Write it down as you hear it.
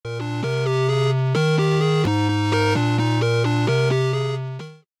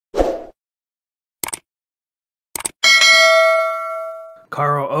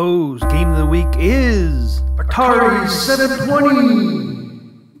Joe's Game of the Week is Atari 720!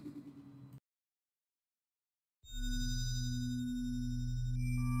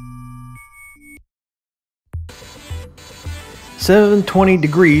 720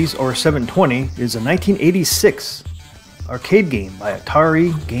 Degrees, or 720, is a 1986 arcade game by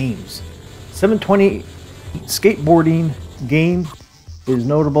Atari Games. 720 skateboarding game is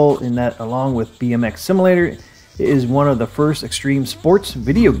notable in that, along with BMX Simulator, it is one of the first extreme sports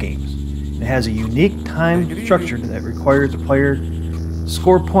video games. It has a unique time structure that requires the player to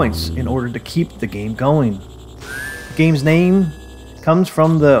score points in order to keep the game going. The game's name comes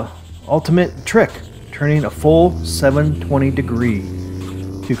from the ultimate trick, turning a full 720 degree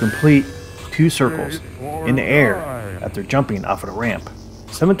to complete 2 circles in the air after jumping off of a ramp.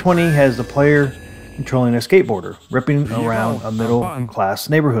 720 has the player controlling a skateboarder, ripping around a middle-class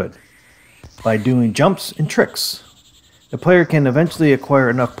neighborhood. By doing jumps and tricks, the player can eventually acquire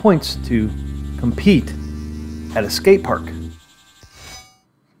enough points to compete at a skate park.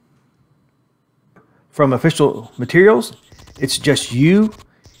 From official materials, it's just you,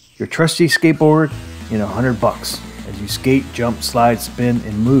 your trusty skateboard, and $100 as you skate, jump, slide, spin,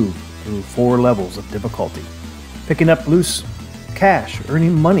 and move through 4 levels of difficulty, picking up loose cash,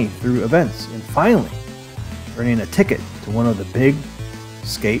 earning money through events, and finally earning a ticket to one of the big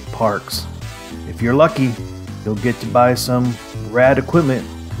skate parks. If you're lucky, you'll get to buy some rad equipment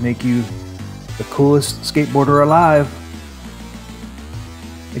to make you the coolest skateboarder alive.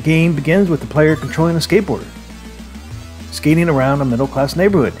 The game begins with the player controlling a skateboarder, skating around a middle-class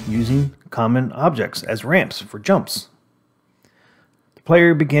neighborhood using common objects as ramps for jumps. The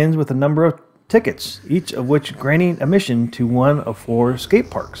player begins with a number of tickets, each of which granting admission to one of 4 skate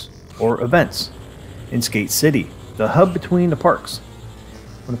parks or events in Skate City, the hub between the parks.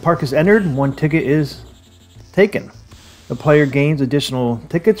 When the park is entered, 1 ticket is taken. The player gains additional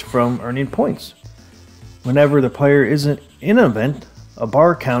tickets from earning points. Whenever the player isn't in an event, a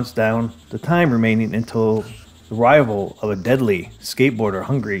bar counts down the time remaining until the arrival of a deadly skateboarder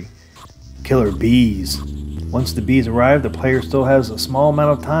hungry killer bees. Once the bees arrive, the player still has a small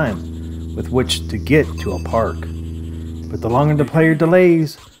amount of time with which to get to a park. But the longer the player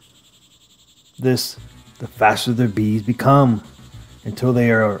delays this, the faster the bees become, until they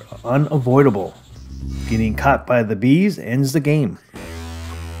are unavoidable. Getting caught by the bees ends the game.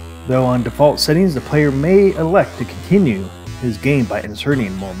 Though on default settings, the player may elect to continue his game by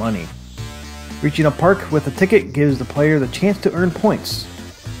inserting more money. Reaching a park with a ticket gives the player the chance to earn points,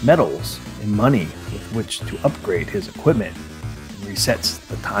 medals, and money with which to upgrade his equipment, and resets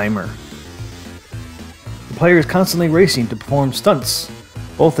the timer. The player is constantly racing to perform stunts,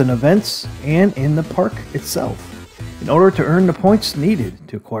 both in events and in the park itself, in order to earn the points needed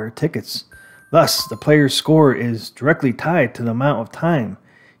to acquire tickets. Thus, the player's score is directly tied to the amount of time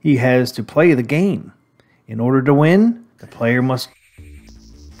he has to play the game. In order to win, the player must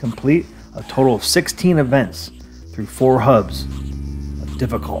complete a total of 16 events through 4 hubs. A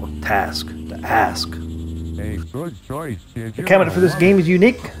difficult task to ask. The cabinet for this game is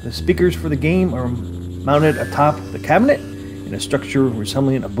unique. The speakers for the game are mounted atop the cabinet in a structure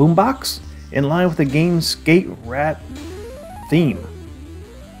resembling a boombox, in line with the game's Skate Rat theme.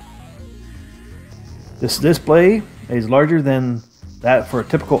 This display is larger than that for a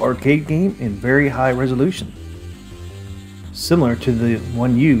typical arcade game in very high resolution, similar to the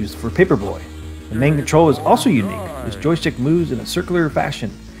one used for Paperboy. The main control is also unique. This joystick moves in a circular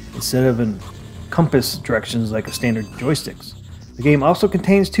fashion instead of in compass directions like a standard joysticks. The game also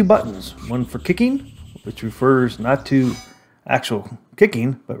contains 2 buttons, one for kicking, which refers not to actual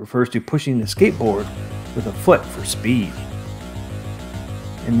kicking, but refers to pushing the skateboard with a foot for speed,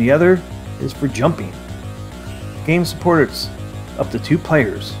 and the other is for jumping. The game supports up to 2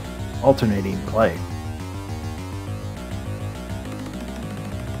 players alternating play.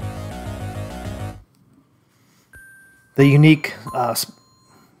 The unique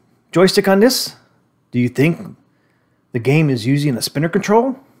joystick on this, do you think the game is using a spinner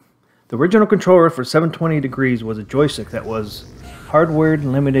control? The original controller for 720 Degrees was a joystick that was hardwired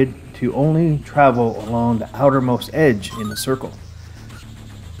and limited to only travel along the outermost edge in the circle.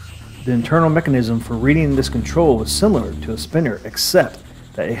 The internal mechanism for reading this control was similar to a spinner, except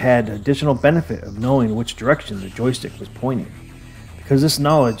that it had the additional benefit of knowing which direction the joystick was pointing. Because this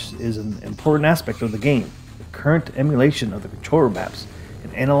knowledge is an important aspect of the game, the current emulation of the controller maps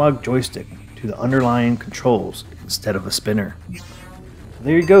an analog joystick to the underlying controls instead of a spinner. So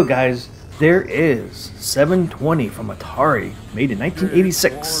there you go, guys. There is 720 from Atari, made in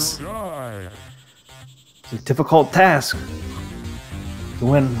 1986. It's a difficult task to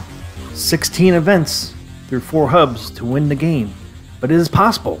win 16 events through 4 hubs to win the game. but it is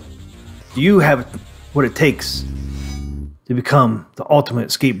possible. Do you have what it takes to become the ultimate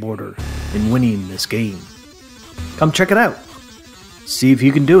skateboarder in winning this game? Come check it out. See if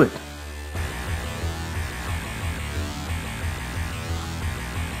you can do it.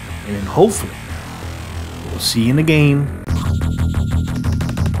 And then hopefully, we'll see you in the game